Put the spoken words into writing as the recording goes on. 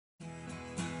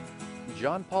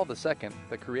John Paul II,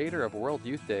 the creator of World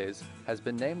Youth Days, has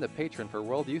been named the patron for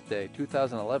World Youth Day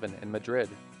 2011 in Madrid.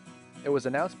 It was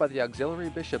announced by the Auxiliary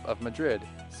Bishop of Madrid,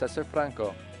 César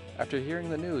Franco, after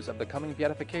hearing the news of the coming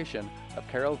beatification of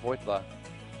Karol Wojtyla.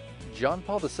 John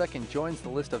Paul II joins the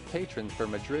list of patrons for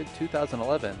Madrid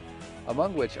 2011,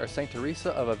 among which are St.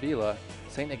 Teresa of Avila,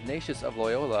 St. Ignatius of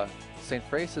Loyola, St.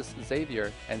 Francis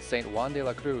Xavier, and St. Juan de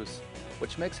la Cruz,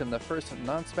 which makes him the first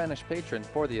non-Spanish patron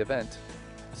for the event.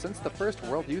 Since the first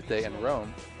World Youth Day in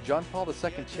Rome, John Paul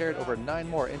II chaired over 9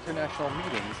 more international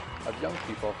meetings of young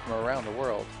people from around the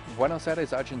world. Buenos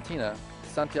Aires, Argentina,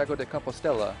 Santiago de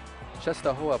Compostela,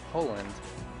 Czestochowa, Poland,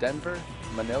 Denver,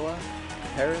 Manila,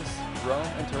 Paris, Rome,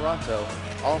 and Toronto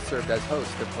all served as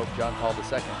hosts to Pope John Paul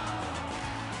II.